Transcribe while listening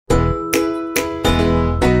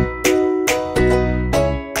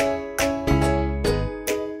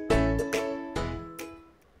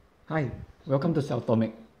Hi, welcome to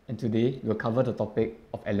Celtomic, and today we'll cover the topic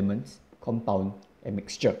of elements, compound, and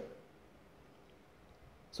mixture.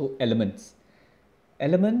 So elements.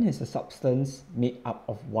 Element is a substance made up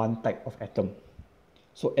of one type of atom.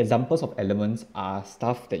 So examples of elements are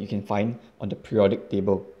stuff that you can find on the periodic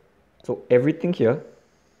table. So everything here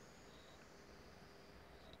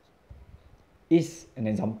is an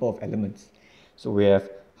example of elements. So we have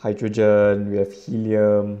hydrogen, we have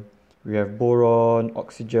helium, we have boron,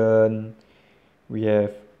 oxygen, we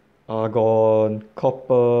have argon,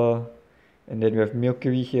 copper, and then we have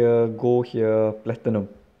mercury here, gold here, platinum.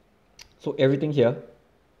 So everything here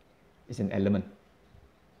is an element.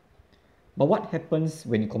 But what happens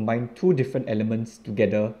when you combine two different elements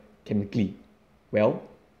together chemically? Well,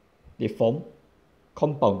 they form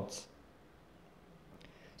compounds.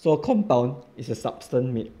 So a compound is a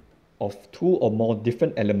substance made of two or more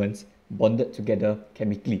different elements bonded together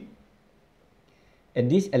chemically. And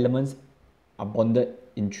these elements are bonded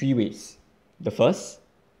in three ways. The first,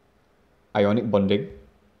 ionic bonding.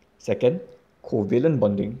 Second, covalent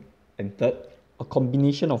bonding. And third, a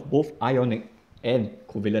combination of both ionic and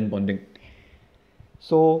covalent bonding.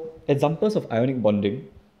 So examples of ionic bonding,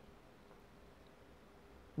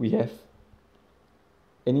 we have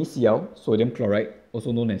NaCl, sodium chloride,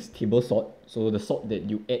 also known as table salt. So the salt that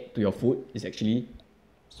you add to your food is actually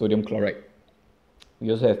sodium chloride. We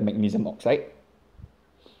also have magnesium oxide.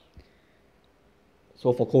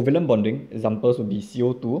 So for covalent bonding, examples would be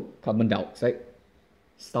CO2, carbon dioxide,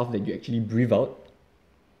 stuff that you actually breathe out,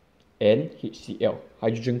 and HCl,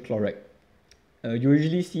 hydrogen chloride. You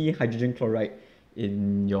usually see hydrogen chloride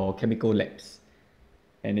in your chemical labs,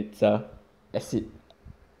 and it's a acid.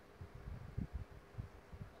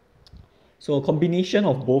 So a combination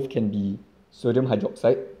of both can be sodium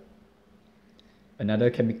hydroxide, another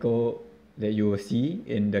chemical that you will see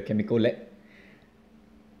in the chemical lab,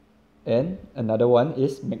 and another one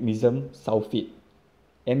is magnesium sulfate,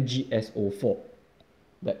 MgSO4.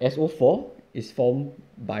 The SO4 is formed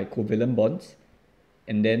by covalent bonds,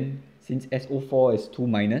 and then since SO4 is 2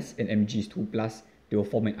 minus and Mg is 2 plus, they will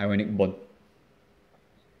form an ionic bond.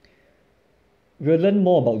 We'll learn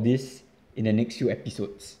more about this in the next few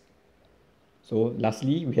episodes. So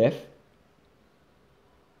lastly, we have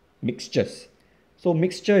mixtures. So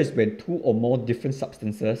mixture is when two or more different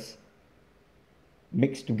substances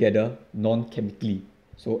mix together non-chemically.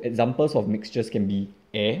 So examples of mixtures can be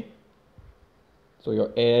air. So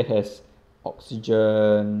your air has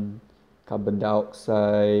oxygen, carbon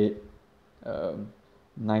dioxide,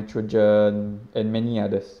 nitrogen, and many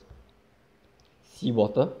others.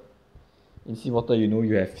 Seawater. In seawater,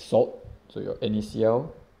 you have salt, so your NaCl,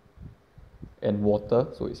 and water,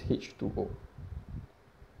 so it's H2O.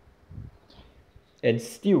 And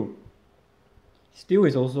steel. Steel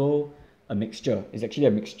is also a mixture. It's actually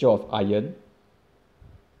a mixture of iron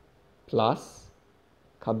plus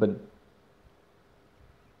carbon.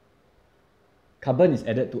 Carbon is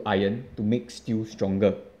added to iron to make steel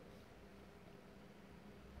stronger.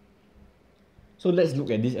 So let's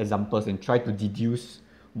look at these examples and try to deduce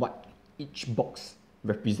what each box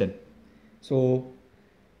represents. So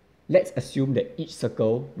let's assume that each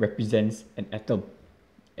circle represents an atom.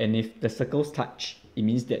 And if the circles touch, it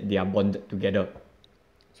means that they are bonded together.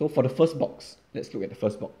 So for the first box, let's look at the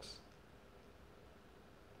first box.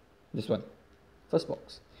 This one, first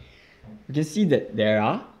box. You can see that there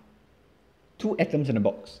are two atoms in the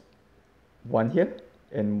box. One here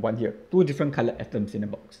and one here. Two different colored atoms in the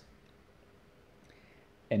box.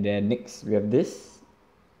 And then next, we have this.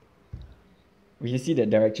 We can see that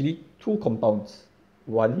there are actually two compounds.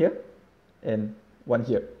 One here and one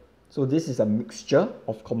here. So this is a mixture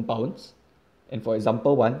of compounds. And for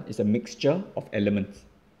example, one is a mixture of elements.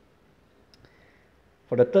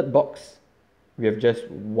 For the third box, we have just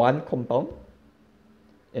one compound.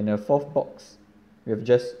 In the fourth box, we have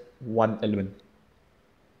just one element.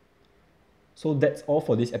 So that's all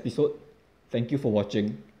for this episode. Thank you for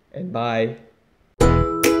watching, and bye.